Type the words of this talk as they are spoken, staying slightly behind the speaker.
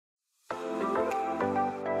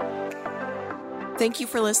Thank you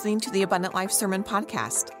for listening to the Abundant Life Sermon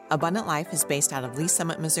Podcast. Abundant Life is based out of Lee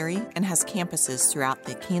Summit, Missouri, and has campuses throughout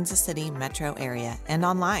the Kansas City metro area and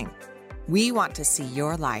online. We want to see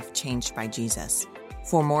your life changed by Jesus.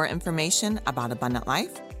 For more information about Abundant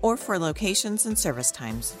Life or for locations and service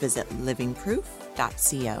times, visit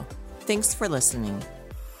livingproof.co. Thanks for listening.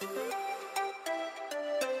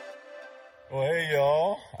 Well, hey,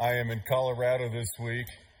 y'all. I am in Colorado this week,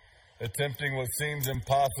 attempting what seems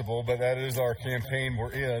impossible, but that is our campaign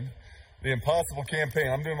we're in. The Impossible Campaign.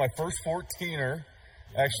 I'm doing my first 14er,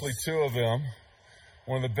 actually 2 of them.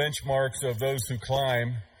 One of the benchmarks of those who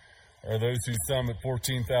climb are those who summit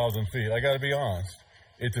 14,000 feet. I got to be honest,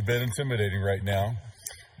 it's a bit intimidating right now.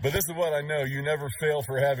 But this is what I know. You never fail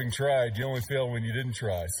for having tried. You only fail when you didn't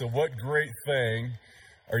try. So what great thing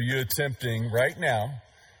are you attempting right now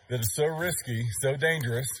that is so risky, so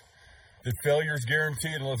dangerous, that failure is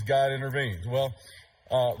guaranteed unless God intervenes? Well,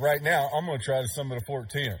 right now, I'm going to try to summit a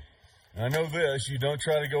 14er. And I know this, you don't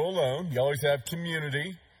try to go alone. You always have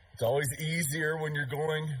community. It's always easier when you're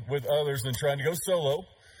going with others than trying to go solo.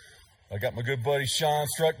 I got my good buddy Sean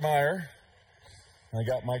Struckmeyer. I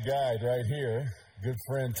got my guide right here, good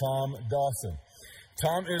friend Tom Dawson.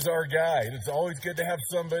 Tom is our guide. It's always good to have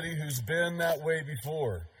somebody who's been that way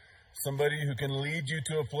before, somebody who can lead you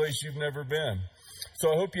to a place you've never been.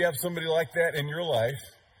 So I hope you have somebody like that in your life.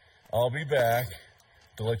 I'll be back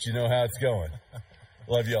to let you know how it's going.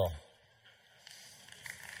 Love y'all.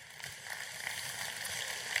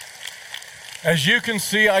 As you can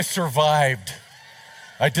see, I survived.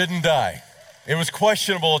 I didn't die. It was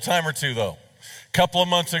questionable a time or two, though. A couple of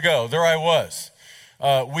months ago, there I was.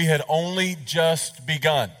 We had only just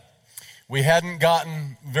begun. We hadn't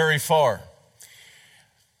gotten very far.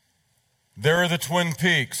 There are the Twin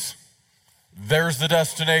Peaks. There's the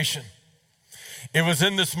destination. It was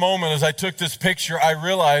in this moment as I took this picture, I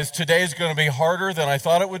realized today is going to be harder than I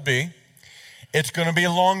thought it would be. It's going to be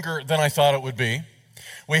longer than I thought it would be.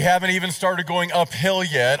 We haven't even started going uphill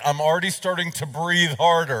yet. I'm already starting to breathe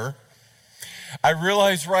harder. I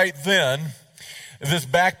realized right then this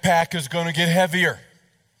backpack is going to get heavier.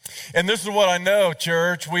 And this is what I know,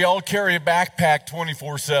 church. We all carry a backpack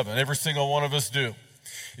 24/7. Every single one of us do.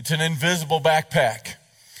 It's an invisible backpack.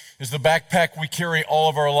 It's the backpack we carry all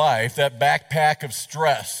of our life, that backpack of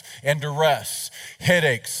stress and duress,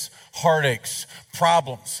 headaches, heartaches,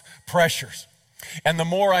 problems, pressures. And the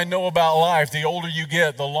more I know about life, the older you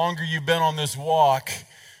get, the longer you've been on this walk,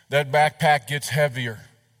 that backpack gets heavier.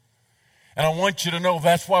 And I want you to know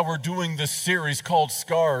that's why we're doing this series called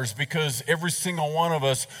Scars, because every single one of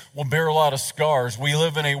us will bear a lot of scars. We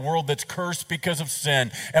live in a world that's cursed because of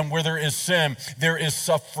sin, and where there is sin, there is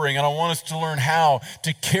suffering. And I want us to learn how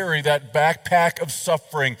to carry that backpack of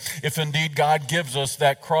suffering if indeed God gives us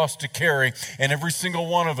that cross to carry. And every single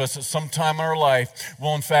one of us at some time in our life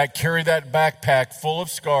will in fact carry that backpack full of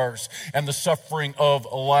scars and the suffering of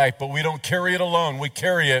life. But we don't carry it alone. We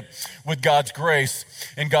carry it with God's grace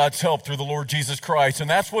and God's help through the Lord Jesus Christ. And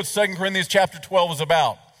that's what 2 Corinthians chapter 12 is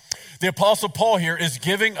about. The Apostle Paul here is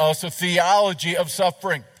giving us a theology of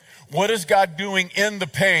suffering. What is God doing in the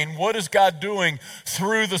pain? What is God doing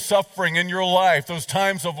through the suffering in your life? Those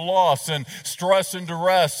times of loss and stress and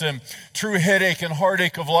duress and true headache and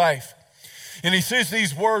heartache of life. And he says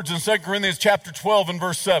these words in 2 Corinthians chapter 12 and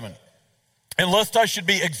verse 7. And lest I should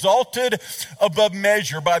be exalted above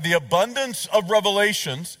measure by the abundance of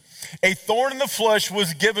revelations, a thorn in the flesh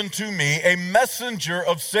was given to me, a messenger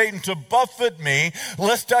of Satan to buffet me,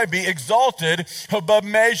 lest I be exalted above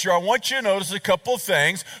measure. I want you to notice a couple of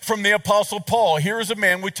things from the Apostle Paul. Here is a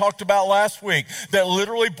man we talked about last week that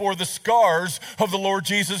literally bore the scars of the Lord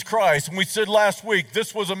Jesus Christ. And we said last week,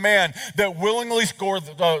 this was a man that willingly bore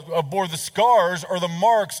the scars or the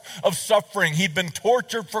marks of suffering. He'd been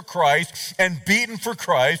tortured for Christ and beaten for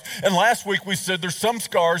Christ. And last week we said there's some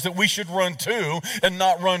scars that we should run to and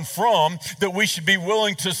not run from, that we should be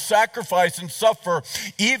willing to sacrifice and suffer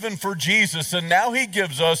even for Jesus. And now he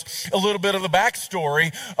gives us a little bit of the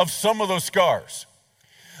backstory of some of those scars.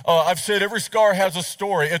 I've said every scar has a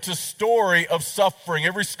story. It's a story of suffering.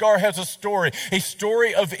 Every scar has a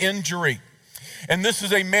story of injury. And this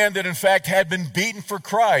is a man that in fact had been beaten for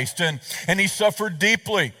Christ, and he suffered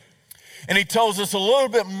deeply. And he tells us a little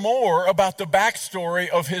bit more about the backstory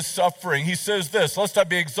of his suffering. He says this, lest I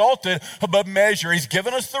be exalted above measure. He's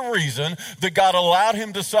given us the reason that God allowed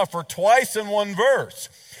him to suffer twice in one verse.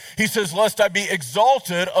 He says, lest I be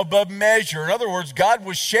exalted above measure. In other words, God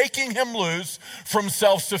was shaking him loose from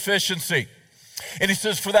self-sufficiency. And he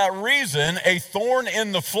says, for that reason, a thorn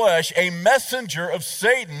in the flesh, a messenger of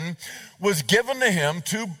Satan, was given to him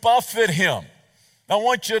to buffet him. I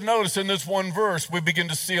want you to notice in this one verse, we begin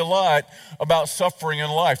to see a lot about suffering in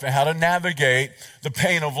life and how to navigate the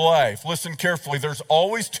pain of life. Listen carefully. There's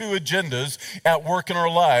always two agendas at work in our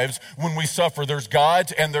lives when we suffer. There's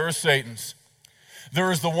God's and there is Satan's.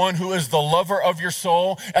 There is the one who is the lover of your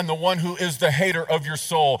soul and the one who is the hater of your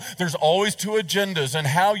soul. There's always two agendas, and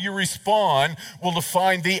how you respond will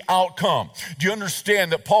define the outcome. Do you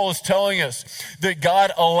understand that Paul is telling us that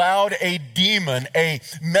God allowed a demon, a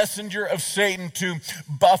messenger of Satan, to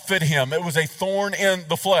buffet him? It was a thorn in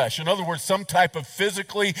the flesh. In other words, some type of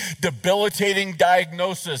physically debilitating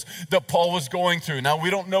diagnosis that Paul was going through. Now, we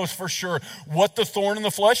don't know for sure what the thorn in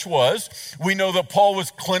the flesh was. We know that Paul was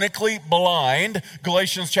clinically blind.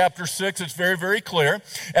 Galatians chapter 6, it's very, very clear.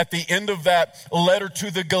 At the end of that letter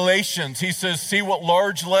to the Galatians, he says, see what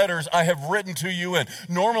large letters I have written to you in.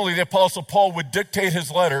 Normally, the Apostle Paul would dictate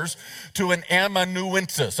his letters to an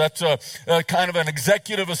amanuensis. That's a kind of an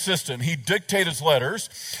executive assistant. He'd dictate his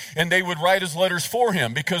letters, and they would write his letters for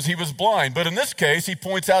him because he was blind. But in this case, he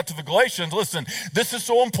points out to the Galatians, listen, this is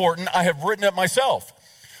so important, I have written it myself.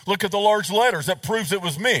 Look at the large letters. That proves it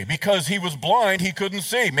was me. Because he was blind, he couldn't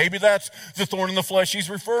see. Maybe that's the thorn in the flesh he's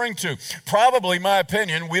referring to. Probably, my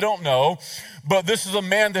opinion, we don't know. But this is a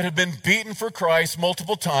man that had been beaten for Christ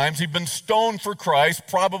multiple times. He'd been stoned for Christ,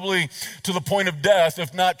 probably to the point of death,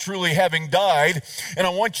 if not truly having died. And I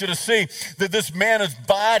want you to see that this man's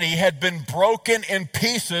body had been broken in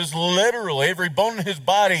pieces, literally, every bone in his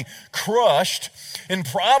body crushed. And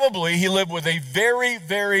probably he lived with a very,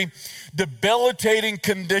 very debilitating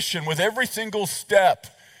condition. With every single step,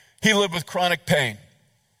 he lived with chronic pain.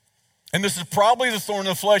 And this is probably the thorn in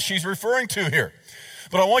the flesh he's referring to here.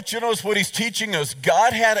 But I want you to notice what he's teaching us.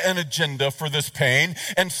 God had an agenda for this pain,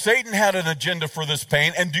 and Satan had an agenda for this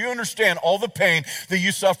pain. And do you understand all the pain that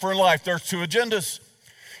you suffer in life? There's two agendas.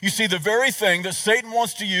 You see, the very thing that Satan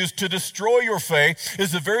wants to use to destroy your faith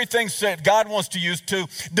is the very thing that God wants to use to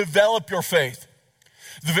develop your faith.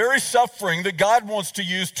 The very suffering that God wants to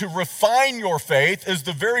use to refine your faith is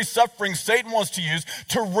the very suffering Satan wants to use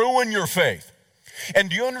to ruin your faith.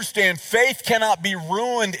 And do you understand, faith cannot be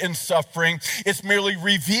ruined in suffering, it's merely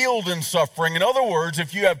revealed in suffering. In other words,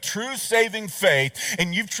 if you have true saving faith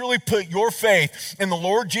and you've truly put your faith in the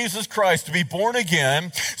Lord Jesus Christ to be born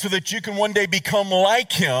again so that you can one day become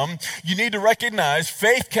like him, you need to recognize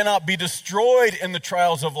faith cannot be destroyed in the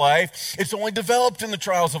trials of life, it's only developed in the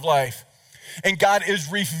trials of life. And God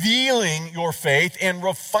is revealing your faith and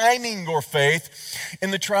refining your faith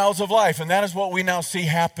in the trials of life. And that is what we now see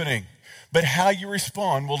happening. But how you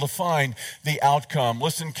respond will define the outcome.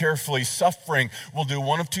 Listen carefully. Suffering will do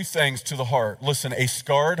one of two things to the heart. Listen, a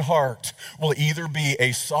scarred heart will either be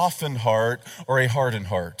a softened heart or a hardened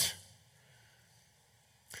heart.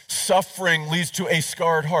 Suffering leads to a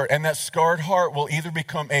scarred heart, and that scarred heart will either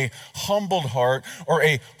become a humbled heart or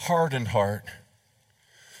a hardened heart.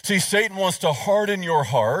 See, Satan wants to harden your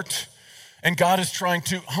heart, and God is trying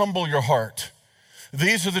to humble your heart.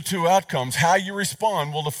 These are the two outcomes. How you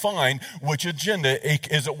respond will define which agenda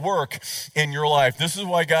is at work in your life. This is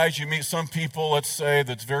why, guys, you meet some people, let's say,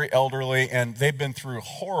 that's very elderly, and they've been through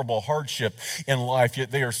horrible hardship in life, yet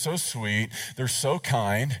they are so sweet, they're so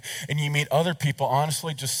kind, and you meet other people,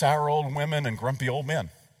 honestly, just sour old women and grumpy old men.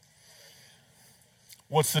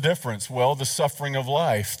 What's the difference? Well, the suffering of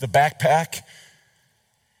life, the backpack.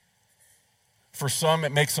 For some,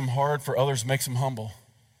 it makes them hard. For others, it makes them humble.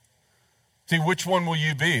 See, which one will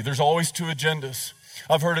you be? There's always two agendas.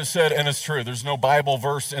 I've heard it said, and it's true, there's no Bible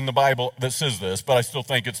verse in the Bible that says this, but I still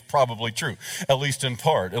think it's probably true, at least in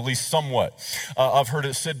part, at least somewhat. I've heard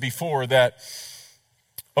it said before that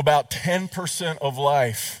about 10% of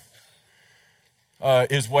life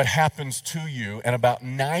is what happens to you, and about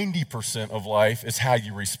 90% of life is how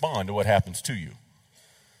you respond to what happens to you.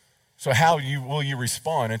 So how will you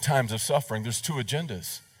respond in times of suffering? There's two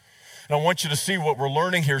agendas. And I want you to see what we're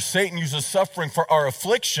learning here. Satan uses suffering for our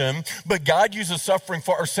affliction, but God uses suffering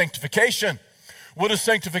for our sanctification. What is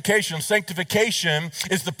sanctification? Sanctification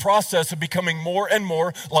is the process of becoming more and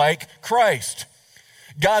more like Christ.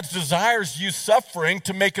 God's desires use suffering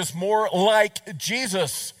to make us more like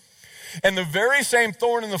Jesus. And the very same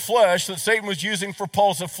thorn in the flesh that Satan was using for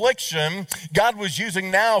Paul's affliction, God was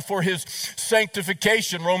using now for his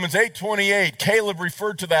sanctification. Romans 8:28, Caleb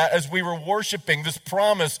referred to that as we were worshiping this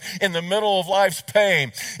promise in the middle of life's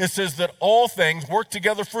pain. It says that all things work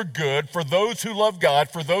together for good for those who love God,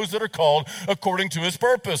 for those that are called according to his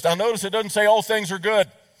purpose. Now notice it doesn't say all things are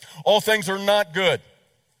good. All things are not good.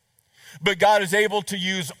 But God is able to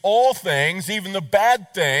use all things, even the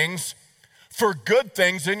bad things, for good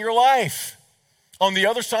things in your life. On the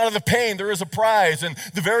other side of the pain, there is a prize. And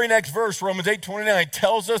the very next verse, Romans 8:29,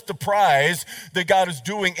 tells us the prize that God is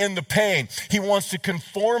doing in the pain. He wants to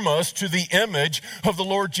conform us to the image of the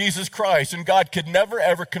Lord Jesus Christ. And God could never,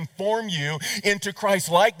 ever conform you into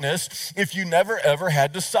Christ's likeness if you never, ever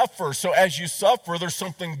had to suffer. So as you suffer, there's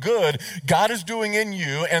something good God is doing in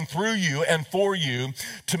you and through you and for you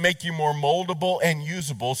to make you more moldable and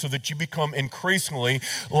usable so that you become increasingly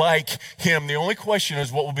like Him. The only question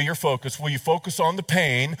is, what will be your focus? Will you focus on the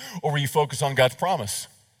pain, or will you focus on God's promise?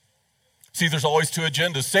 See, there's always two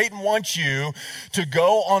agendas. Satan wants you to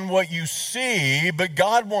go on what you see, but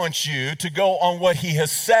God wants you to go on what He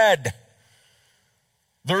has said.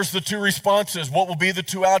 There's the two responses. What will be the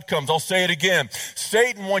two outcomes? I'll say it again.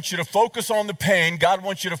 Satan wants you to focus on the pain. God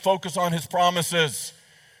wants you to focus on His promises.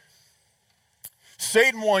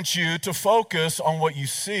 Satan wants you to focus on what you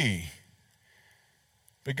see,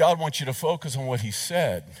 but God wants you to focus on what He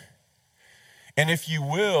said. And if you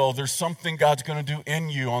will, there's something God's going to do in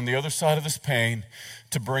you on the other side of this pain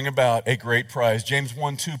to bring about a great prize. James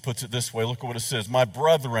 1:2 puts it this way. Look at what it says. My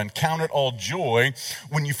brethren, count it all joy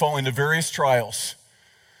when you fall into various trials.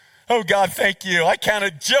 Oh, God, thank you. I count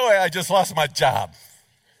it joy. I just lost my job.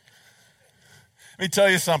 Let me tell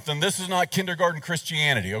you something. This is not kindergarten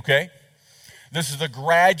Christianity, okay? This is the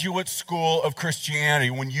graduate school of Christianity,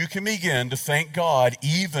 when you can begin to thank God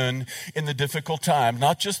even in the difficult times,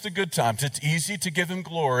 not just the good times. It's easy to give Him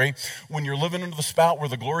glory when you're living under the spout where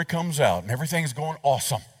the glory comes out and everything's going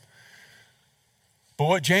awesome. But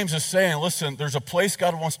what James is saying, listen, there's a place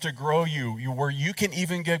God wants to grow you where you can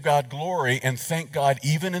even give God glory and thank God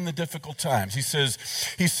even in the difficult times. He says,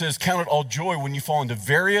 count it all joy when you fall into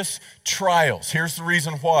various trials. Here's the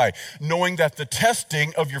reason why. Knowing that the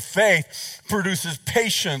testing of your faith produces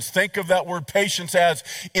patience. Think of that word patience as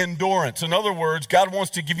endurance. In other words, God wants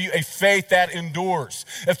to give you a faith that endures,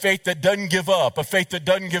 a faith that doesn't give up, a faith that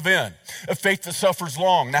doesn't give in, a faith that suffers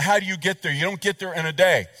long. Now, how do you get there? You don't get there in a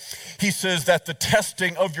day. He says that the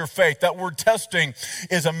testing of your faith, that word testing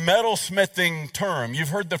is a metalsmithing term. You've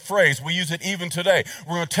heard the phrase, we use it even today.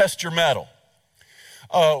 We're going to test your metal.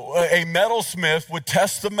 A metalsmith would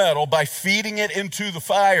test the metal by feeding it into the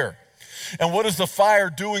fire. And what is the fire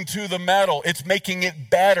doing to the metal? It's making it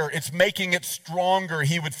better. It's making it stronger.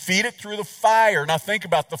 He would feed it through the fire. Now think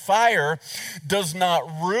about the fire does not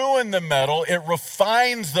ruin the metal. It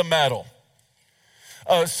refines the metal.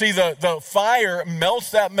 The fire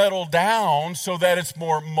melts that metal down so that it's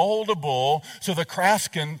more moldable, so the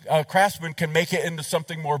craftsman can make it into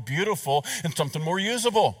something more beautiful and something more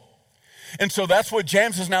usable. And so that's what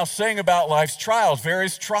James is now saying about life's trials,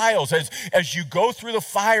 various trials. As you go through the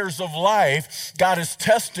fires of life, God is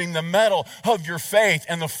testing the metal of your faith.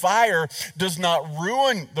 And the fire does not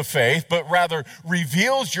ruin the faith, but rather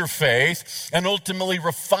reveals your faith and ultimately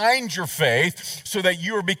refines your faith so that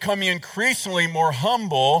you are becoming increasingly more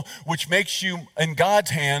humble, which makes you, in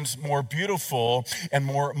God's hands, more beautiful and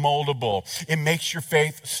more moldable. It makes your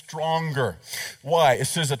faith stronger. Why? It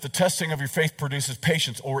says that the testing of your faith produces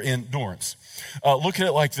patience or endurance. Look at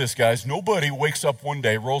it like this, guys. Nobody wakes up one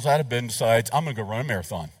day, rolls out of bed, and decides, I'm going to go run a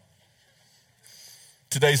marathon.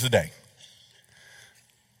 Today's the day.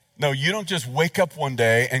 No, you don't just wake up one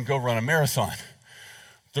day and go run a marathon.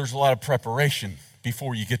 There's a lot of preparation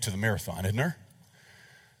before you get to the marathon, isn't there?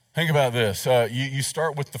 Think about this. You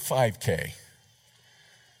start with the 5K.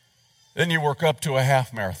 Then you work up to a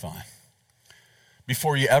half marathon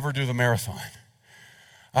before you ever do the marathon.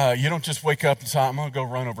 You don't just wake up and say, I'm going to go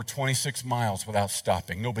run over 26 miles without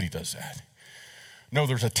stopping. Nobody does that. No,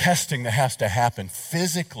 there's a testing that has to happen.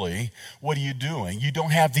 Physically, what are you doing? You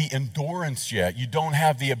don't have the endurance yet. You don't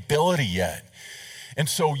have the ability yet. And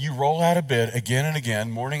so you roll out of bed again and again,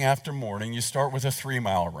 morning after morning. You start with a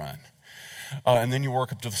 3-mile run. And then you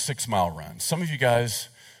work up to the 6-mile run. Some of you guys,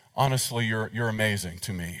 honestly, you're amazing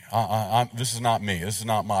to me. This is not me. This is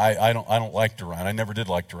not I don't like to run. I never did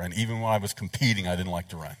like to run. Even when I was competing, I didn't like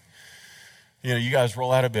to run. You know, you guys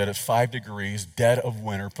roll out of bed at 5 degrees, dead of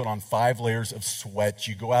winter, put on 5 layers of sweat.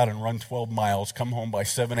 You go out and run 12 miles, come home by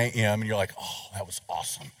 7 a.m., and you're like, oh, that was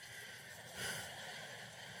awesome.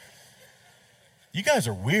 You guys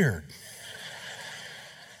are weird.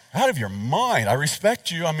 Out of your mind. I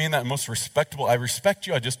respect you. I mean that most respectable. I respect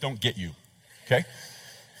you. I just don't get you. Okay?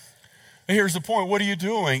 Here's the point. What are you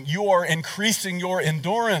doing? You are increasing your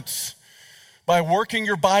endurance by working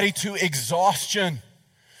your body to exhaustion.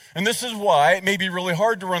 And this is why it may be really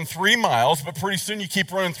hard to run 3 miles, but pretty soon you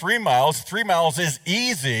keep running 3 miles. 3 miles is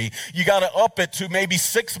easy. You got to up it to maybe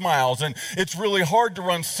 6 miles. And it's really hard to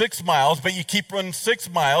run 6 miles, but you keep running 6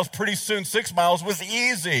 miles. Pretty soon 6 miles was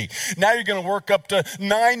easy. Now you're going to work up to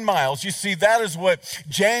 9 miles. You see, that is what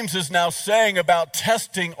James is now saying about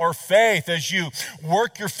testing our faith. As you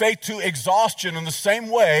work your faith to exhaustion, in the same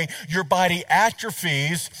way, your body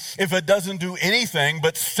atrophies if it doesn't do anything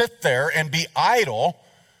but sit there and be idle.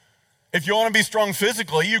 If you want to be strong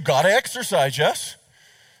physically, you've got to exercise, yes?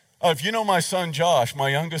 If you know my son Josh, my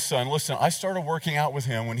youngest son, listen, I started working out with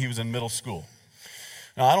him when he was in middle school.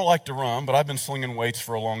 Now, I don't like to run, but I've been slinging weights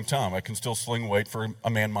for a long time. I can still sling weight for a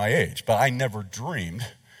man my age, but I never dreamed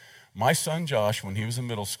my son Josh, when he was in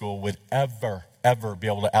middle school, would ever be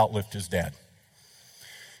able to outlift his dad.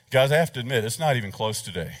 Guys, I have to admit, it's not even close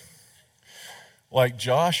today. Like,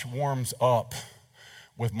 Josh warms up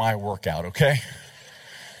with my workout, okay?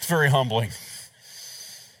 It's very humbling.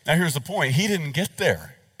 Now, here's the point. He didn't get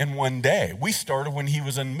there in one day. We started when he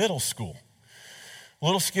was in middle school.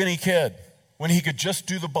 Little skinny kid, when he could just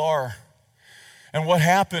do the bar. And what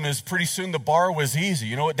happened is pretty soon the bar was easy.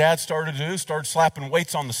 You know what Dad started to do? Started slapping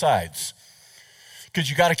weights on the sides. Because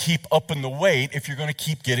you got to keep upping the weight if you're going to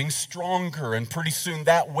keep getting stronger. And pretty soon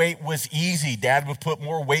that weight was easy. Dad would put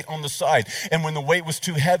more weight on the side. And when the weight was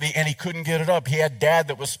too heavy and he couldn't get it up, he had Dad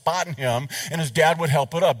that was spotting him, and his dad would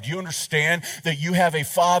help it up. Do you understand that you have a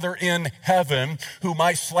Father in heaven who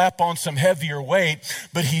might slap on some heavier weight,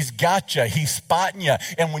 but he's got you. He's spotting you.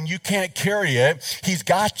 And when you can't carry it, he's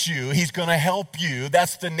got you. He's going to help you.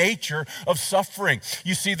 That's the nature of suffering.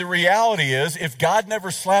 You see, the reality is, if God never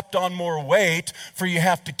slapped on more weight for you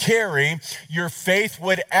have to carry, your faith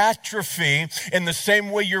would atrophy in the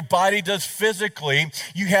same way your body does physically.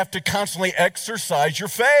 You have to constantly exercise your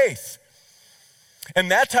faith.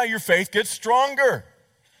 And that's how your faith gets stronger.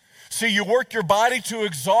 See, you work your body to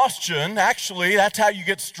exhaustion. Actually, that's how you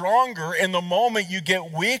get stronger. In the moment, you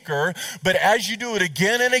get weaker. But as you do it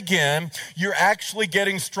again and again, you're actually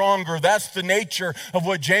getting stronger. That's the nature of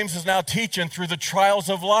what James is now teaching through the trials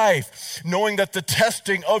of life. Knowing that the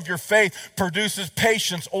testing of your faith produces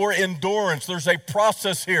patience or endurance. There's a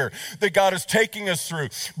process here that God is taking us through.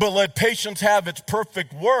 But let patience have its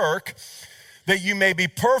perfect work, that you may be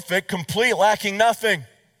perfect, complete, lacking nothing.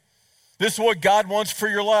 This is what God wants for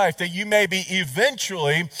your life, that you may be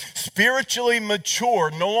eventually spiritually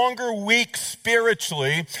mature, no longer weak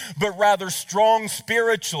spiritually, but rather strong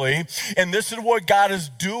spiritually. And this is what God is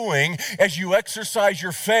doing as you exercise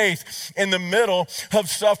your faith in the middle of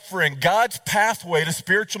suffering. God's pathway to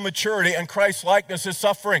spiritual maturity and Christ's likeness is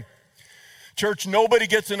suffering. Church, nobody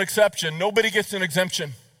gets an exception. Nobody gets an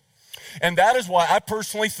exemption. And that is why I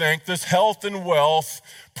personally think this health and wealth,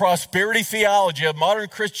 prosperity theology of modern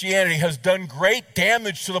Christianity has done great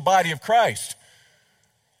damage to the body of Christ.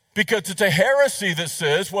 Because it's a heresy that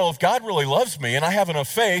says, well, if God really loves me and I have enough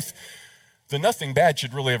faith, then nothing bad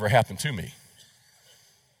should really ever happen to me.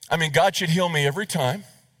 I mean, God should heal me every time.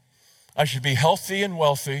 I should be healthy and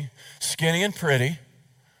wealthy, skinny and pretty.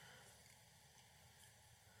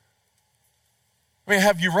 I mean,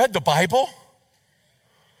 have you read the Bible?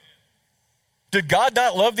 Did God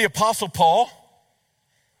not love the Apostle Paul?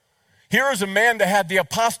 Here is a man that had the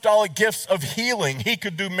apostolic gifts of healing. He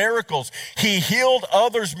could do miracles. He healed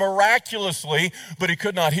others miraculously, but he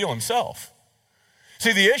could not heal himself.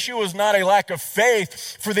 See, the issue was not a lack of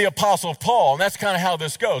faith for the Apostle Paul, and that's kind of how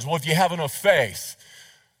this goes. Well, if you have enough faith.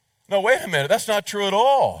 No, wait a minute, that's not true at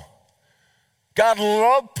all. God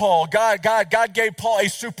loved Paul. God gave Paul a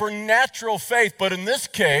supernatural faith, but in this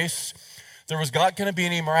case, there was not going to be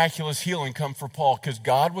any miraculous healing come for Paul, because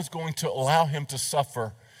God was going to allow him to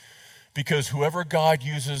suffer, because whoever God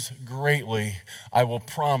uses greatly, I will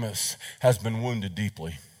promise, has been wounded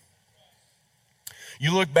deeply.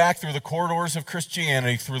 You look back through the corridors of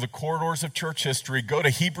Christianity, through the corridors of church history, go to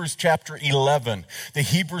Hebrews chapter 11, the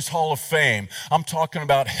Hebrews Hall of Fame. I'm talking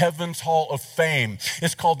about heaven's Hall of Fame.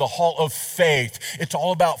 It's called the Hall of Faith. It's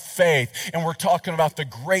all about faith. And we're talking about the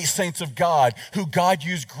great saints of God who God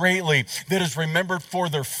used greatly, that is remembered for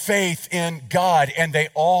their faith in God. And they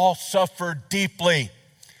all suffered deeply.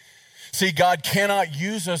 See, God cannot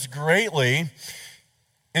use us greatly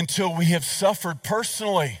until we have suffered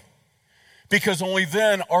personally. Because only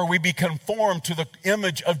then are we be conformed to the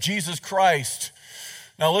image of Jesus Christ.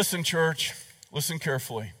 Now listen, church, listen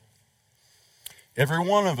carefully. Every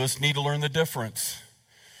one of us need to learn the difference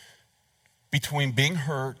between being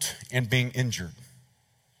hurt and being injured.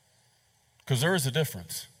 Because there is a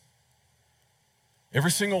difference.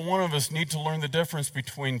 Every single one of us need to learn the difference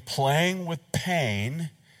between playing with pain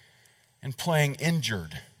and playing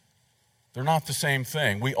injured. They're not the same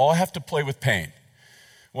thing. We all have to play with pain.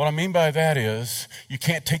 What I mean by that is you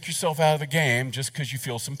can't take yourself out of the game just because you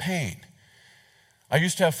feel some pain. I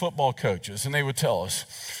used to have football coaches, and they would tell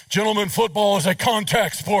us, gentlemen, football is a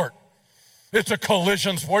contact sport. It's a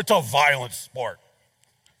collision sport. It's a violent sport.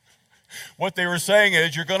 What they were saying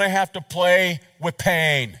is you're going to have to play with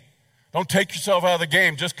pain. Don't take yourself out of the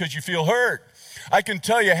game just because you feel hurt. I can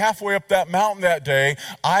tell you halfway up that mountain that day,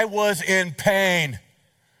 I was in pain,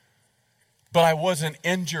 but I wasn't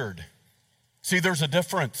injured. See, there's a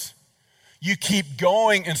difference. You keep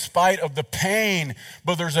going in spite of the pain,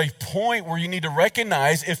 but there's a point where you need to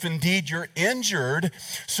recognize if indeed you're injured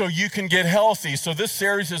so you can get healthy. So this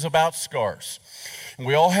series is about scars. And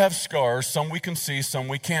we all have scars. Some we can see, some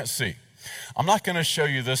we can't see. I'm not going to show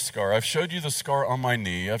you this scar. I've showed you the scar on my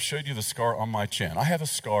knee. I've showed you the scar on my chin. I have a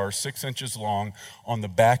scar 6 inches long on the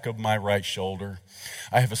back of my right shoulder.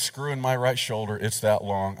 I have a screw in my right shoulder. It's that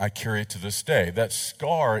long. I carry it to this day. That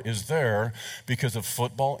scar is there because of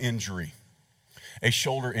football injury. A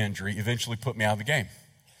shoulder injury eventually put me out of the game.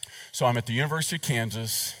 So I'm at the University of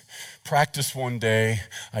Kansas, practice one day,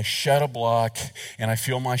 I shed a block, and I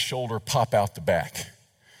feel my shoulder pop out the back.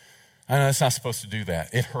 I know it's not supposed to do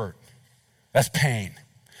that. It hurt. That's pain.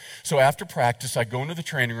 So after practice, I go into the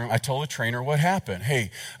training room. I told the trainer what happened.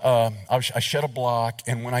 Hey, I shed a block,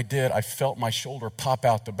 and when I did, I felt my shoulder pop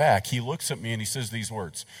out the back. He looks at me and he says these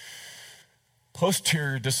words,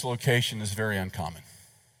 posterior dislocation is very uncommon.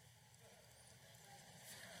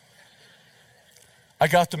 I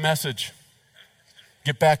got the message.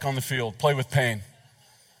 Get back on the field, play with pain.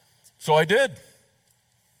 So I did.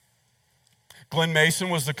 Glenn Mason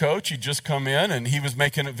was the coach. He'd just come in and he was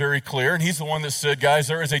making it very clear. And he's the one that said, guys,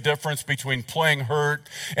 there is a difference between playing hurt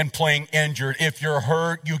and playing injured. If you're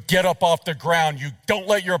hurt, you get up off the ground. You don't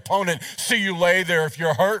let your opponent see you lay there. If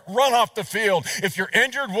you're hurt, run off the field. If you're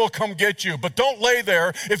injured, we'll come get you. But don't lay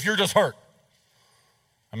there if you're just hurt.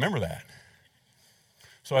 I remember that.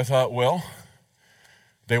 So I thought, well,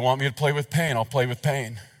 they want me to play with pain. I'll play with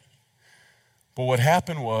pain. But what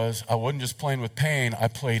happened was I wasn't just playing with pain. I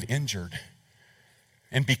played injured.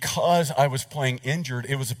 And because I was playing injured,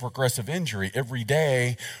 it was a progressive injury. Every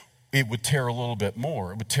day, it would tear a little bit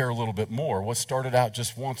more. It would tear a little bit more. What started out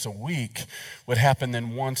just once a week would happen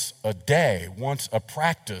then once a day, once a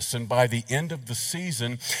practice. And by the end of the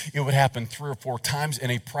season, it would happen 3 or 4 times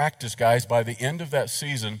in a practice, guys. By the end of that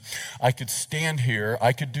season, I could stand here,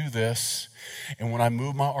 I could do this, and when I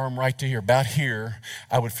moved my arm right to here, about here,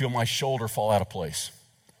 I would feel my shoulder fall out of place.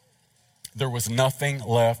 There was nothing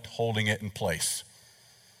left holding it in place.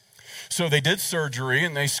 So they did surgery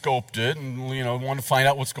and they scoped it and, wanted to find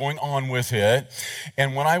out what's going on with it.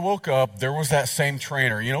 And when I woke up, there was that same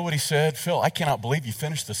trainer. You know what he said? Phil, I cannot believe you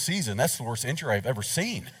finished the season. That's the worst injury I've ever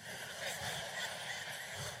seen.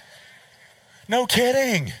 No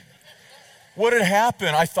kidding. What had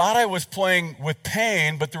happened? I thought I was playing with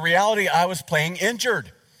pain, but the reality, I was playing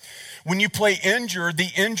injured. When you play injured, the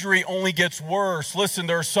injury only gets worse. Listen,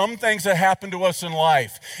 there are some things that happen to us in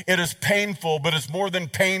life. It is painful, but it's more than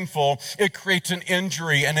painful. It creates an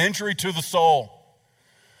injury to the soul.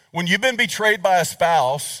 When you've been betrayed by a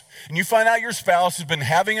spouse and you find out your spouse has been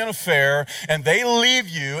having an affair and they leave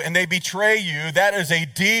you and they betray you, that is a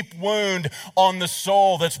deep wound on the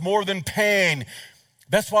soul that's more than pain.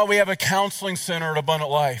 That's why we have a counseling center at Abundant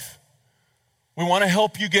Life. We want to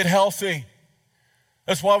help you get healthy.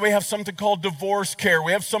 That's why we have something called divorce care.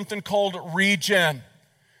 We have something called regen.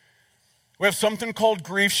 We have something called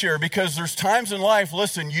grief share because there's times in life,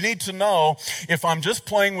 listen, you need to know if I'm just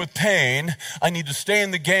playing with pain, I need to stay in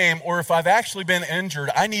the game, or if I've actually been injured,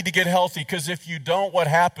 I need to get healthy because if you don't, what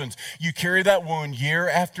happens? You carry that wound year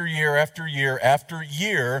after year after year after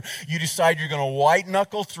year. You decide you're going to white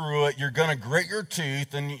knuckle through it, you're going to grit your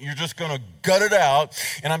teeth, and you're just going to gut it out.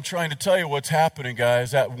 And I'm trying to tell you what's happening, guys.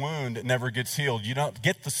 That wound never gets healed. You don't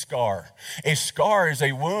get the scar. A scar is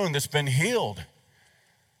a wound that's been healed.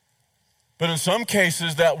 But in some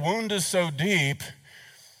cases, that wound is so deep,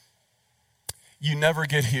 you never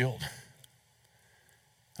get healed.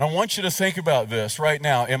 And I want you to think about this right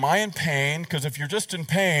now. Am I in pain? Because if you're just in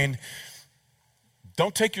pain,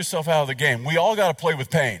 don't take yourself out of the game. We all got to play with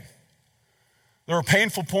pain. There are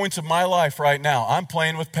painful points of my life right now. I'm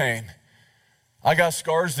playing with pain. I got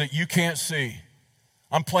scars that you can't see.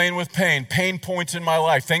 I'm playing with pain. Pain points in my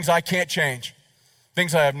life. Things I can't change.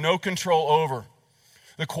 Things I have no control over.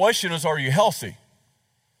 The question is, are you healthy?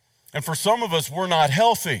 And for some of us, we're not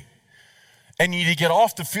healthy. And you need to get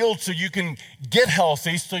off the field so you can get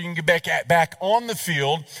healthy, so you can get back on the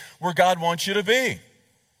field where God wants you to be.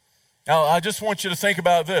 Now, I just want you to think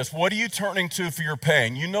about this. What are you turning to for your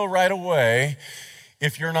pain? You know right away,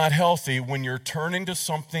 if you're not healthy when you're turning to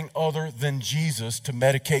something other than Jesus to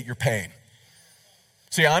medicate your pain.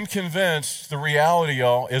 See, I'm convinced the reality,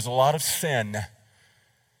 y'all, is a lot of sin.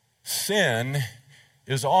 Sin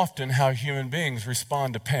is often how human beings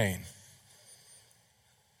respond to pain.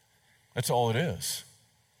 That's all it is.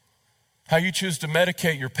 How you choose to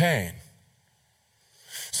medicate your pain.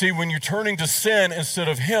 See, when you're turning to sin instead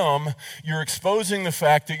of Him, you're exposing the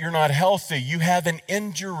fact that you're not healthy. You have an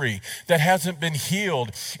injury that hasn't been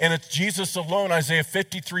healed. And it's Jesus alone, Isaiah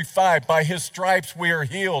 53:5. By His stripes we are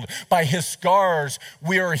healed. By His scars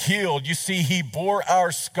we are healed. You see, He bore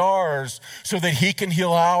our scars so that He can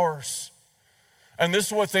heal ours. And this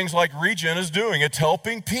is what things like Regen is doing. It's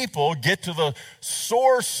helping people get to the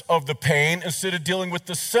source of the pain instead of dealing with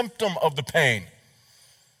the symptom of the pain.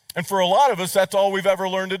 And for a lot of us, that's all we've ever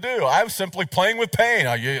learned to do. I'm simply playing with pain.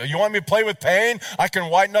 You want me to play with pain? I can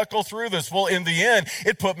white knuckle through this. Well, in the end,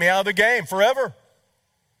 it put me out of the game forever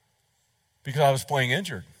because I was playing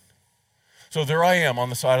injured. So there I am on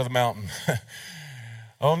the side of the mountain.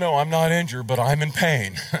 Oh no, I'm not injured, but I'm in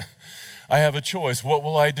pain. I have a choice. What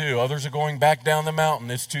will I do? Others are going back down the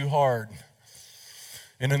mountain. It's too hard.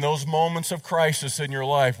 And in those moments of crisis in your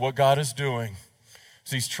life, what God is doing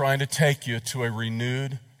is He's trying to take you to a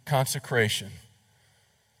renewed consecration.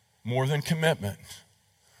 More than commitment.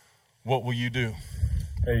 What will you do?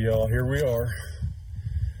 Hey y'all, here we are.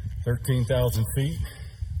 13,000 feet.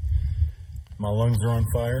 My lungs are on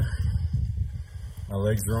fire. My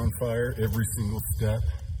legs are on fire. Every single step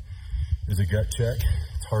is a gut check.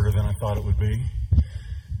 It's harder than I thought it would be.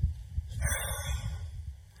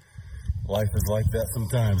 Life is like that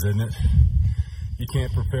sometimes, isn't it? You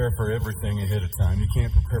can't prepare for everything ahead of time. You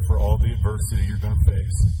can't prepare for all the adversity you're going to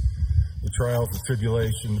face. The trials, the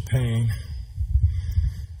tribulation, the pain.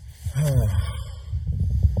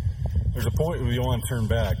 There's a point where you want to turn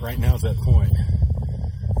back. Right now is that point.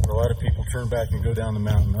 Where a lot of people turn back and go down the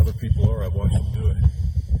mountain. Other people are. I've watched them do it.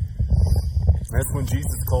 That's when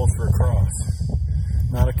Jesus calls for a cross.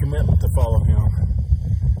 Not a commitment to follow Him.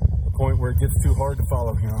 The point where it gets too hard to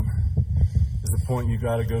follow Him is the point you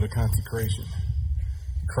got to go to consecration.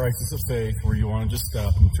 Crisis of faith where you want to just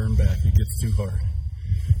stop and turn back. It gets too hard.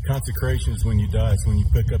 Consecration is when you die. It's when you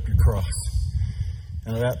pick up your cross.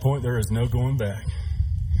 And at that point, there is no going back.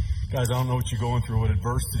 Guys, I don't know what you're going through, what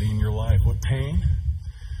adversity in your life, what pain.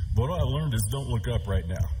 But what I learned is don't look up right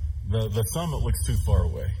now. The summit looks too far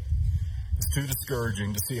away. It's too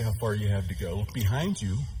discouraging to see how far you have to go. Look behind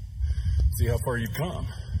you. See how far you've come.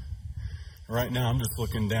 Right now, I'm just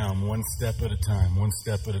looking down one step at a time, one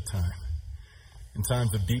step at a time. In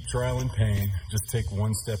times of deep trial and pain, just take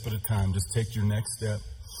one step at a time. Just take your next step.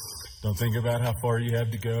 Don't think about how far you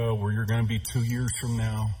have to go, where you're going to be 2 years from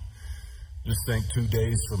now. Just think 2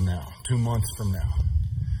 days from now, 2 months from now.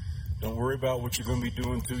 Don't worry about what you're going to be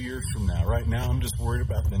doing 2 years from now. Right now, I'm just worried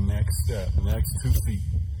about the next step, the next 2 feet.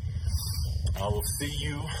 I will see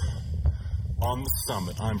you on the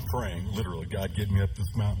summit. I'm praying, literally, God, get me up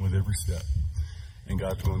this mountain with every step. And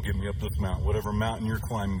God's going to get me up this mountain. Whatever mountain you're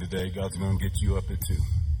climbing today, God's going to get you up it too.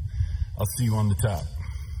 I'll see you on the top.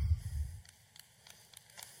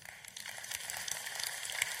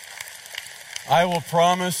 I will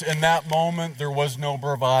promise in that moment there was no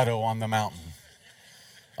bravado on the mountain.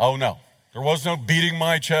 Oh no. There was no beating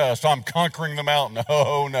my chest. I'm conquering the mountain.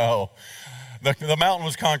 Oh no. The mountain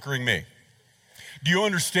was conquering me. Do you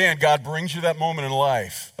understand God brings you that moment in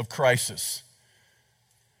life of crisis?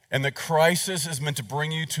 And the crisis is meant to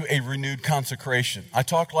bring you to a renewed consecration. I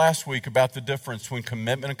talked last week about the difference between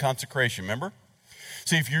commitment and consecration, remember?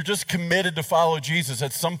 See, if you're just committed to follow Jesus,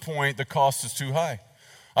 at some point the cost is too high.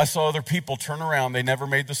 I saw other people turn around, they never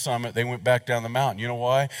made the summit, they went back down the mountain. You know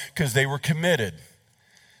why? Because they were committed.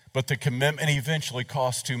 But the commitment eventually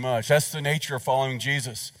cost too much. That's the nature of following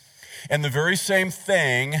Jesus. And the very same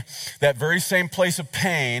thing, that very same place of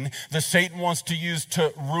pain that Satan wants to use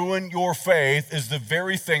to ruin your faith is the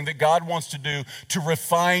very thing that God wants to do to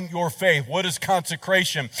refine your faith. What is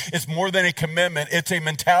consecration? It's more than a commitment. It's a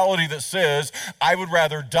mentality that says, I would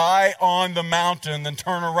rather die on the mountain than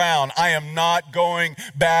turn around. I am not going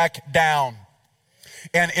back down.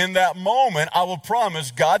 And in that moment, I will promise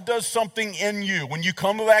God does something in you. When you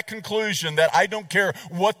come to that conclusion that I don't care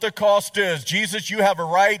what the cost is, Jesus, you have a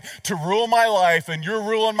right to rule my life, and your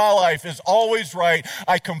rule in my life is always right.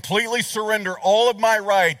 I completely surrender all of my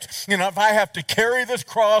rights. And if I have to carry this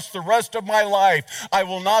cross the rest of my life, I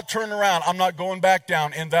will not turn around. I'm not going back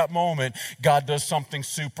down. In that moment, God does something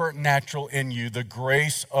supernatural in you. The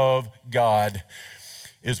grace of God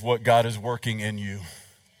is what God is working in you.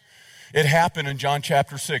 It happened in John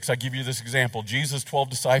chapter 6. I give you this example. Jesus' 12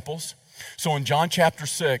 disciples, So in John chapter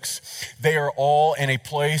 6, they are all in a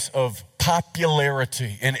place of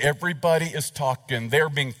popularity, and everybody is talking. They're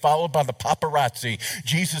being followed by the paparazzi.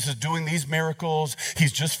 Jesus is doing these miracles.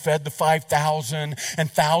 He's just fed the 5,000,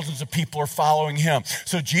 and thousands of people are following him.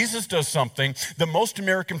 So Jesus does something that most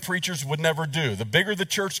American preachers would never do. The bigger the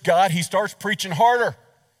church got, he starts preaching harder.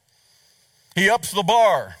 He ups the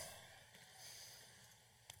bar.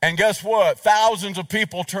 And guess what? Thousands of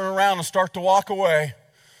people turn around and start to walk away.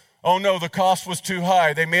 Oh no, the cost was too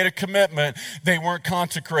high. They made a commitment. They weren't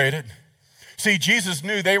consecrated. See, Jesus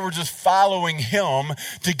knew they were just following him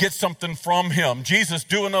to get something from him. Jesus,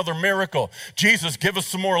 do another miracle. Jesus, give us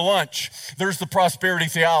some more lunch. There's the prosperity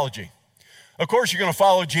theology. Of course, you're going to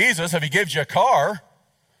follow Jesus if he gives you a car.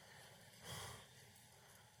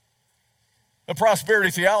 The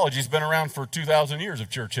prosperity theology has been around for 2,000 years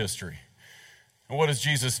of church history. And what does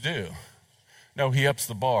Jesus do? No, he ups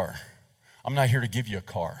the bar. I'm not here to give you a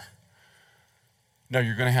car. No,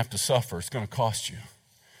 you're going to have to suffer. It's going to cost you.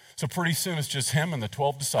 So pretty soon it's just him and the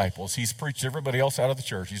 12 disciples. He's preached everybody else out of the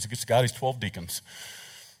church. He's got his 12 deacons.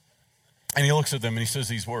 And he looks at them and he says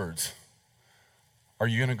these words. Are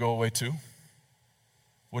you going to go away too?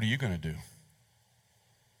 What are you going to do?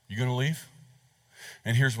 You going to leave?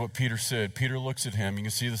 And here's what Peter said. Peter looks at him. You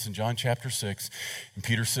can see this in John chapter 6. And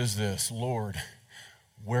Peter says this, Lord,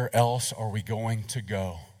 where else are we going to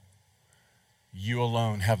go? You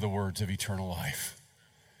alone have the words of eternal life.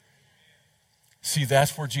 See,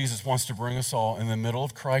 that's where Jesus wants to bring us all in the middle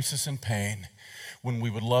of crisis and pain, when we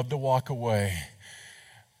would love to walk away.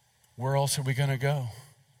 Where else are we going to go?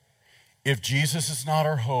 If Jesus is not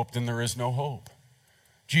our hope, then there is no hope.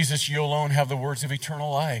 Jesus, you alone have the words of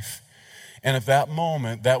eternal life. And at that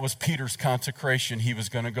moment, that was Peter's consecration. He was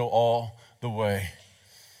going to go all the way.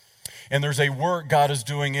 And there's a work God is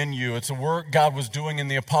doing in you. It's a work God was doing in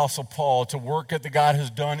the Apostle Paul. It's a work that God has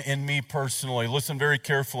done in me personally. Listen very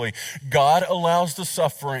carefully. God allows the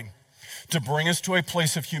suffering to bring us to a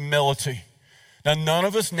place of humility. Now, none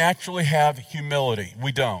of us naturally have humility.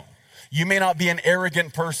 We don't. You may not be an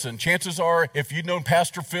arrogant person. Chances are, if you'd known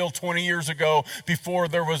Pastor Phil 20 years ago, before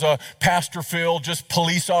there was a Pastor Phil, just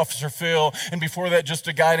police officer Phil, and before that just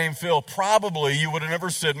a guy named Phil, probably you would have never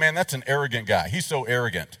said, man, that's an arrogant guy. He's so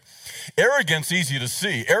arrogant. Arrogance, easy to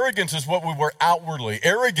see. Arrogance is what we wear outwardly.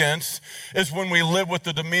 Arrogance is when we live with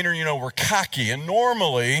the demeanor, we're cocky. And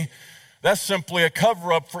normally, that's simply a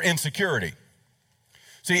cover-up for insecurity.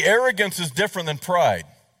 See, arrogance is different than pride.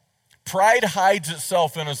 Pride hides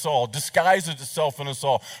itself in us all, disguises itself in us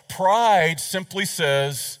all. Pride simply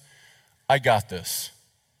says, I got this.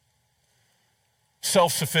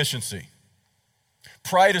 Self-sufficiency.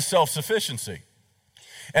 Pride is self-sufficiency.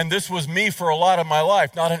 And this was me for a lot of my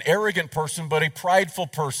life, not an arrogant person, but a prideful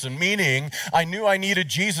person, meaning I knew I needed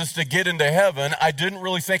Jesus to get into heaven. I didn't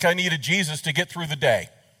really think I needed Jesus to get through the day.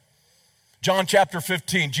 John chapter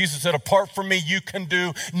 15, Jesus said, apart from me, you can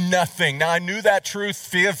do nothing. Now, I knew that truth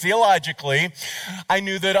theologically. I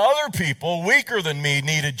knew that other people weaker than me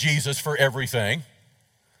needed Jesus for everything.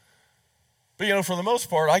 But, for the most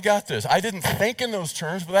part, I got this. I didn't think in those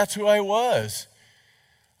terms, but that's who I was.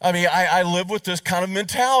 I mean, I live with this kind of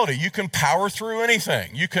mentality. You can power through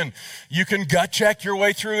anything. You can gut check your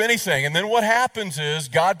way through anything. And then what happens is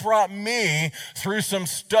God brought me through some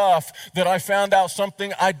stuff that I found out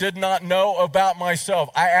something I did not know about myself.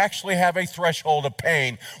 I actually have a threshold of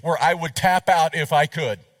pain where I would tap out if I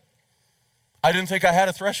could. I didn't think I had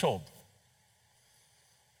a threshold.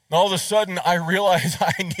 And all of a sudden, I realize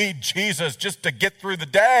I need Jesus just to get through the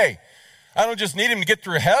day. I don't just need him to get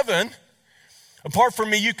through heaven. Apart from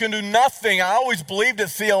me, you can do nothing. I always believed it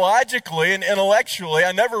theologically and intellectually.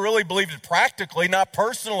 I never really believed it practically, not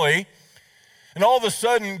personally. And all of a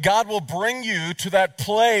sudden, God will bring you to that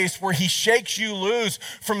place where he shakes you loose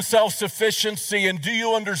from self-sufficiency. And do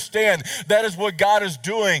you understand? That is what God is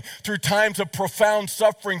doing through times of profound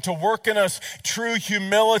suffering to work in us true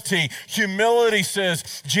humility. Humility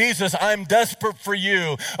says, Jesus, I'm desperate for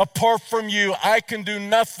you. Apart from you, I can do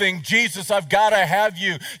nothing. Jesus, I've got to have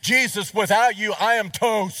you. Jesus, without you, I am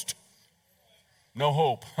toast. No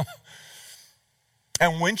hope.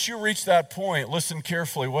 And once you reach that point, listen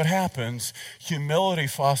carefully, what happens? Humility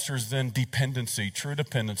fosters then dependency, true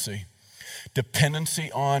dependency.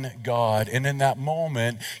 Dependency on God. And in that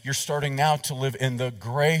moment, you're starting now to live in the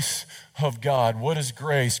grace of God. What is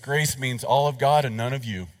grace? Grace means all of God and none of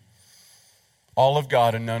you. All of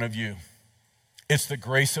God and none of you. It's the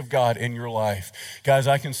grace of God in your life. Guys,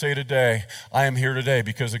 I can say today, I am here today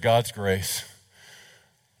because of God's grace.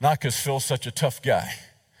 Not because Phil's such a tough guy.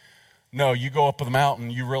 No, you go up the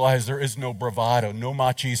mountain, you realize there is no bravado, no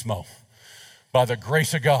machismo. By the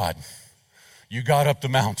grace of God, you got up the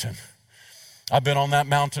mountain. I've been on that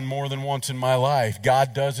mountain more than once in my life.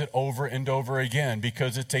 God does it over and over again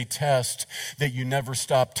because it's a test that you never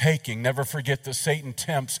stop taking. Never forget that Satan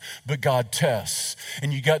tempts, but God tests.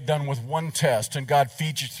 And you got done with one test, and God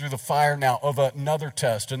feeds you through the fire now of another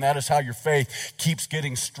test. And that is how your faith keeps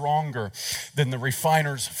getting stronger than the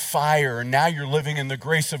refiner's fire. And now you're living in the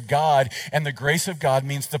grace of God, and the grace of God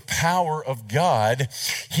means the power of God.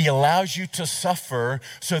 He allows you to suffer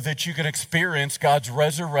so that you can experience God's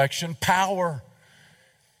resurrection power.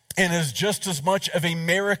 And is just as much of a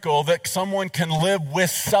miracle that someone can live with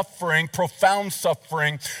suffering, profound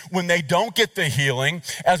suffering, when they don't get the healing,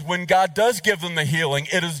 as when God does give them the healing.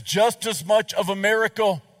 It is just as much of a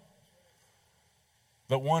miracle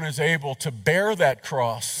that one is able to bear that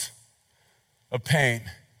cross of pain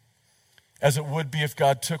as it would be if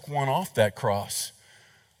God took one off that cross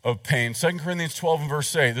of pain. 2 Corinthians 12 and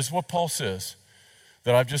verse 8, this is what Paul says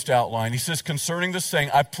that I've just outlined. He says, concerning this thing,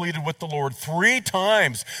 I pleaded with the Lord 3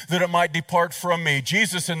 times that it might depart from me.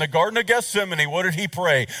 Jesus in the Garden of Gethsemane, what did he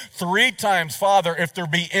pray? 3 times, Father, if there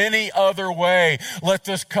be any other way, let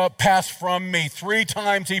this cup pass from me. 3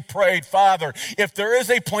 times he prayed, Father, if there is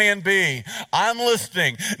a plan B, I'm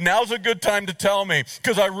listening. Now's a good time to tell me,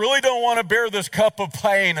 because I really don't want to bear this cup of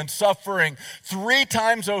pain and suffering. 3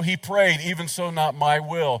 times, oh, he prayed, even so not my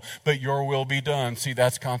will, but your will be done. See,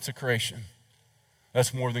 that's consecration.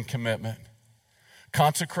 That's more than commitment.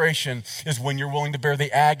 Consecration is when you're willing to bear the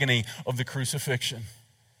agony of the crucifixion.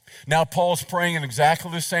 Now, Paul's praying in exactly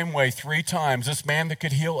the same way 3 times. This man that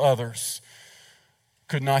could heal others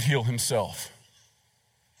could not heal himself.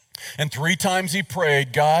 And 3 times he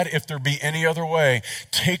prayed, God, if there be any other way,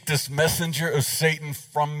 take this messenger of Satan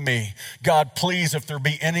from me. God, please, if there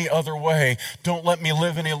be any other way, don't let me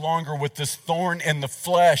live any longer with this thorn in the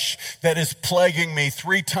flesh that is plaguing me.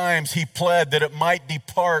 3 times he pled that it might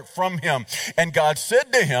depart from him. And God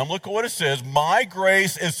said to him, look at what it says, my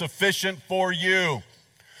grace is sufficient for you,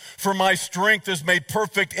 for my strength is made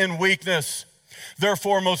perfect in weakness.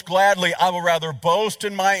 Therefore, most gladly, I will rather boast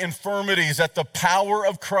in my infirmities that the power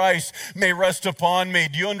of Christ may rest upon me.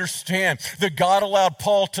 Do you understand that God allowed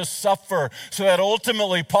Paul to suffer so that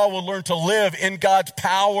ultimately Paul would learn to live in God's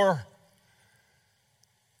power?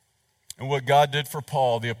 And what God did for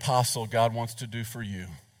Paul, the apostle, God wants to do for you.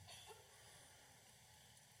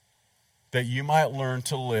 That you might learn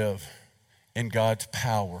to live in God's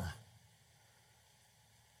power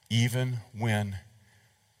even when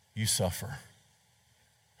you suffer.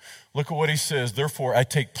 Look at what he says. Therefore, I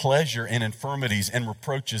take pleasure in infirmities and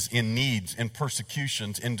reproaches, in needs, in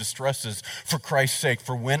persecutions, in distresses for Christ's sake.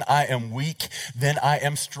 For when I am weak, then I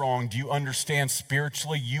am strong. Do you understand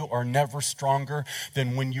spiritually? You are never stronger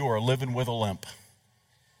than when you are living with a limp.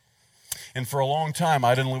 And for a long time,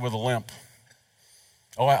 I didn't live with a limp.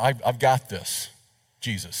 Oh, I've got this,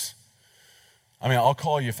 Jesus. I mean, I'll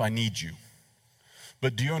call you if I need you.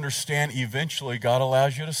 But do you understand? Eventually, God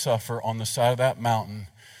allows you to suffer on the side of that mountain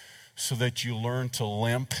so that you learn to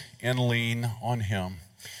limp and lean on him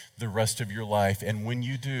the rest of your life. And when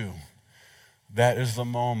you do, that is the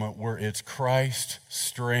moment where it's Christ's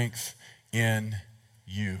strength in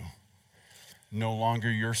you. No longer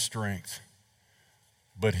your strength,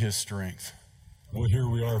 but his strength. Well, here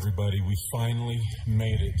we are, everybody. We finally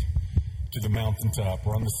made it to the mountaintop.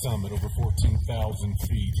 We're on the summit, over 14,000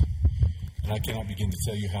 feet. And I cannot begin to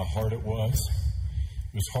tell you how hard it was.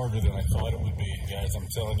 It was harder than I thought it would be, guys. I'm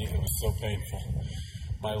telling you, it was so painful.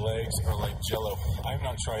 My legs are like jello. I have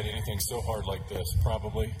not tried anything so hard like this,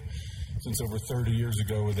 probably since over 30 years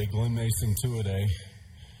ago with a Glen Mason 2-a-day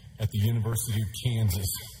at the University of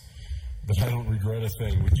Kansas. But I don't regret a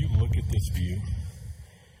thing. Would you look at this view?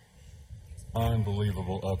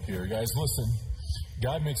 Unbelievable up here. Guys, listen.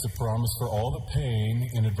 God makes a promise for all the pain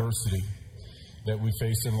and adversity that we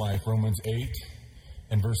face in life. Romans 8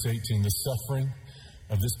 and verse 18, the suffering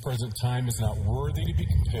of this present time is not worthy to be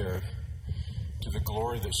compared to the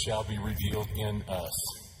glory that shall be revealed in us.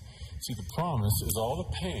 See, the promise is all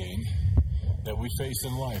the pain that we face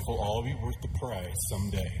in life will all be worth the price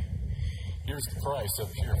someday. Here's the price up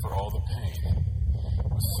here for all the pain.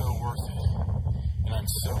 It was so worth it. And I'm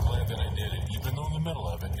so glad that I did it. Even though in the middle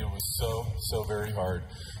of it, it was so very hard.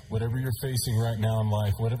 Whatever you're facing right now in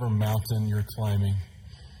life, whatever mountain you're climbing,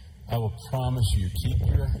 I will promise you, keep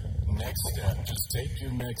your next step. Just take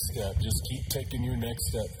your next step. Just keep taking your next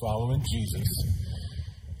step, following Jesus.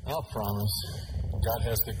 I'll promise God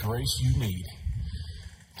has the grace you need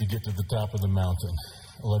to get to the top of the mountain.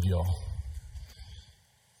 I love you all.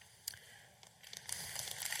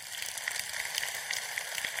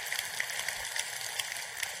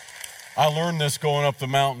 I learned this going up the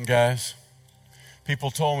mountain, guys.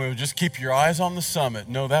 People told me, just keep your eyes on the summit.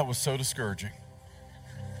 No, that was so discouraging.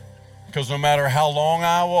 Because no matter how long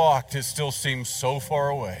I walked, it still seems so far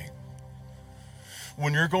away.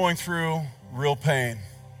 When you're going through real pain,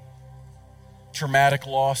 traumatic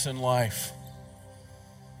loss in life,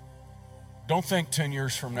 don't think 10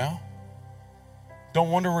 years from now.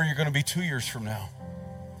 Don't wonder where you're going to be 2 years from now.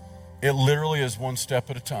 It literally is one step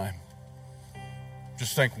at a time.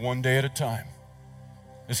 Just think one day at a time.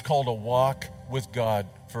 It's called a walk with God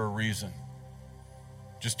for a reason.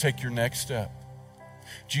 Just take your next step.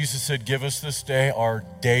 Jesus said, give us this day our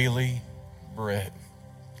daily bread.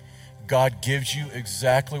 God gives you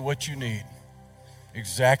exactly what you need,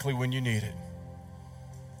 exactly when you need it.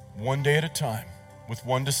 One day at a time, with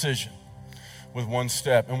one decision, with one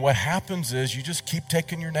step. And what happens is you just keep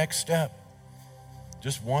taking your next step,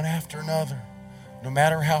 just one after another. No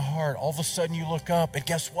matter how hard, all of a sudden you look up and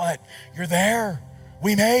guess what? You're there.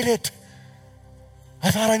 We made it.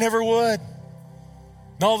 I thought I never would.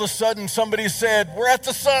 And all of a sudden somebody said, we're at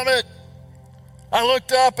the summit. I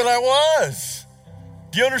looked up and I was.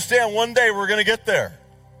 Do you understand? One day we're going to get there.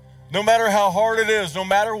 No matter how hard it is, no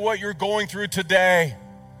matter what you're going through today,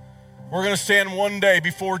 we're going to stand one day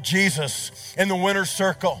before Jesus in the winner's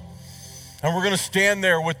circle. And we're going to stand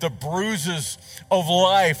there with the bruises of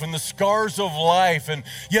life and the scars of life and,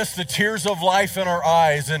 yes, the tears of life in our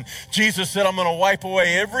eyes. And Jesus said, I'm going to wipe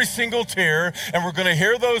away every single tear, and we're going to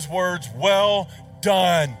hear those words, well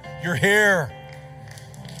done. You're here.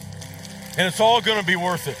 And it's all going to be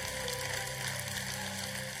worth it.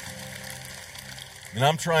 And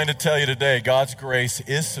I'm trying to tell you today, God's grace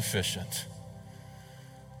is sufficient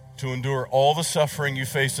to endure all the suffering you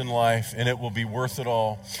face in life, and it will be worth it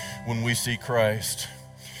all when we see Christ.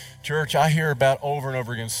 Church, I hear about over and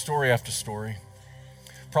over again, story after story,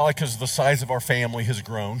 probably because the size of our family has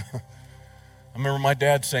grown. I remember my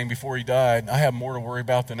dad saying before he died, I have more to worry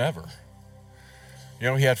about than ever. You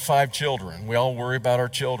know, he had 5 children. We all worry about our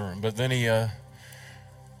children, but then he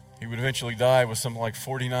would eventually die with something like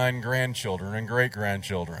 49 grandchildren and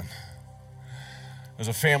great-grandchildren. As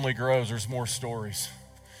a family grows, there's more stories.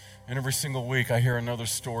 And every single week I hear another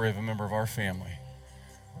story of a member of our family,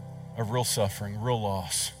 of real suffering, real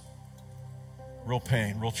loss, real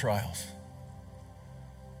pain, real trials.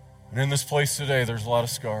 And in this place today, there's a lot of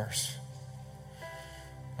scars.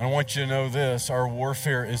 And I want you to know this, our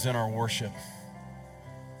warfare is in our worship.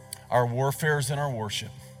 Our warfare is in our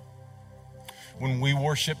worship. When we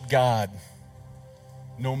worship God,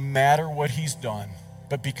 no matter what he's done,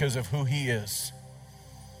 but because of who he is,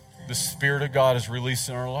 the Spirit of God is released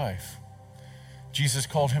in our life. Jesus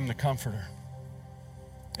called him the Comforter.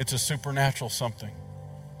 It's a supernatural something.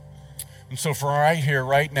 And so for right here,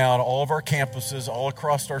 right now, at all of our campuses, all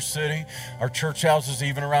across our city, our church houses,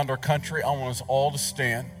 even around our country, I want us all to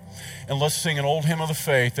stand. And let's sing an old hymn of the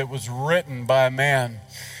faith that was written by a man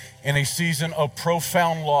in a season of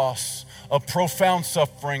profound loss, of profound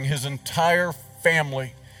suffering. His entire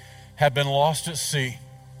family had been lost at sea.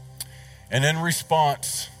 And in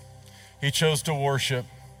response, he chose to worship.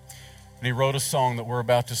 And he wrote a song that we're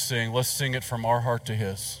about to sing. Let's sing it from our heart to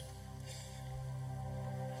his.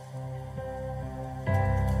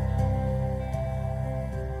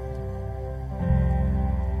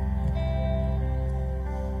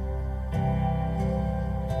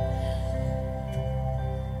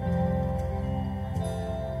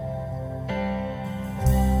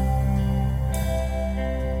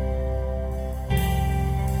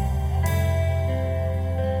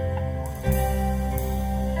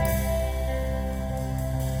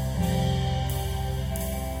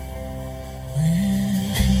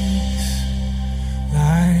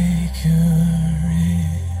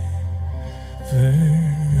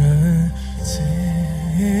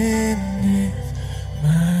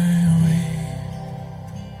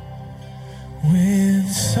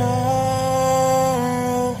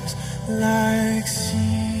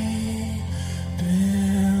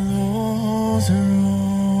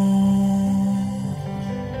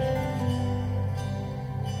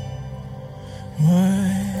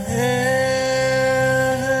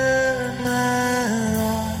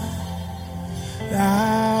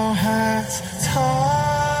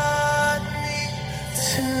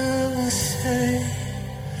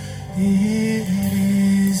 It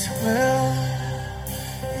is well,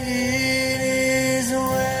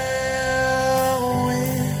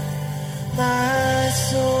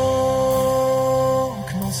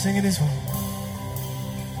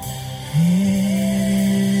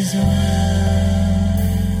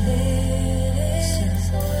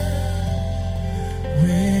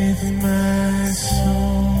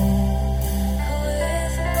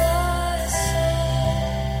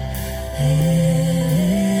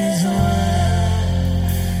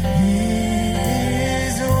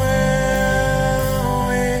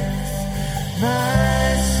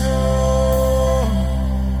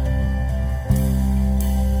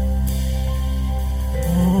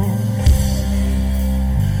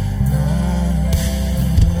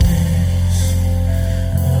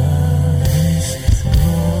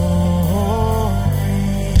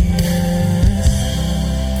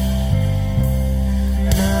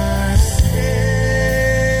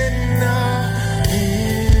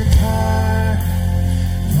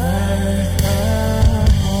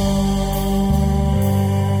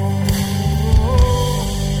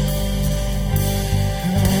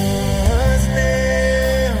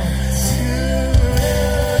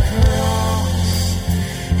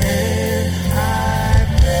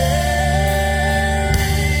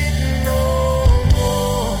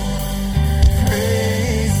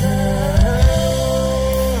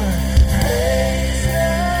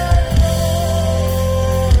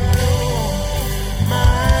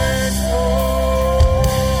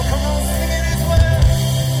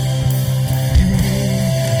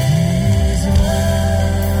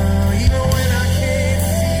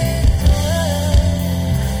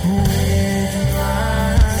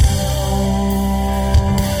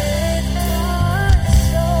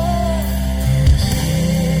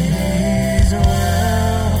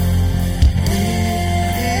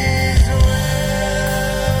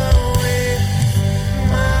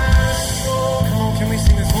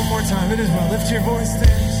 time. It is well. Lift your voice,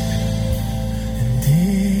 dance. And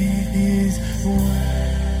it is well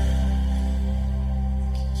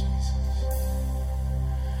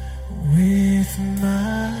with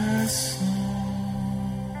my soul.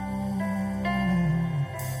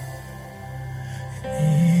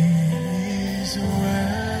 It is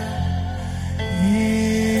well.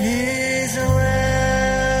 It is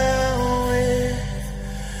well with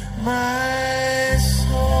my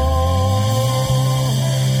soul.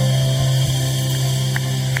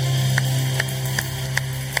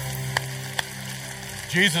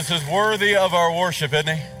 Jesus is worthy of our worship,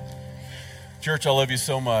 isn't he? Church, I love you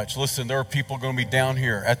so much. Listen, there are people going to be down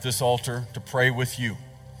here at this altar to pray with you.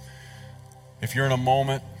 If you're in a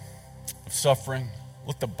moment of suffering,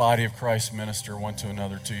 let the body of Christ minister one to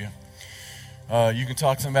another to you. You can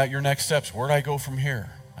talk to them about your next steps. Where do I go from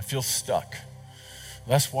here? I feel stuck.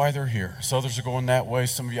 That's why they're here. So others are going that way.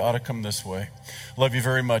 Some of you ought to come this way. Love you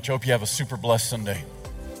very much. Hope you have a super blessed Sunday.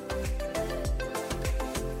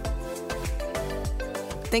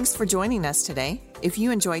 Thanks for joining us today. If you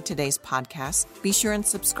enjoyed today's podcast, be sure and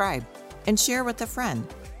subscribe and share with a friend.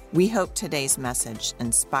 We hope today's message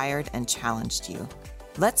inspired and challenged you.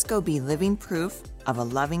 Let's go be living proof of a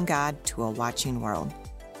loving God to a watching world.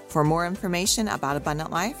 For more information about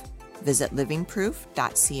Abundant Life, visit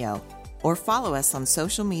livingproof.co or follow us on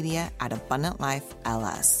social media at Abundant Life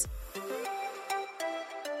LS.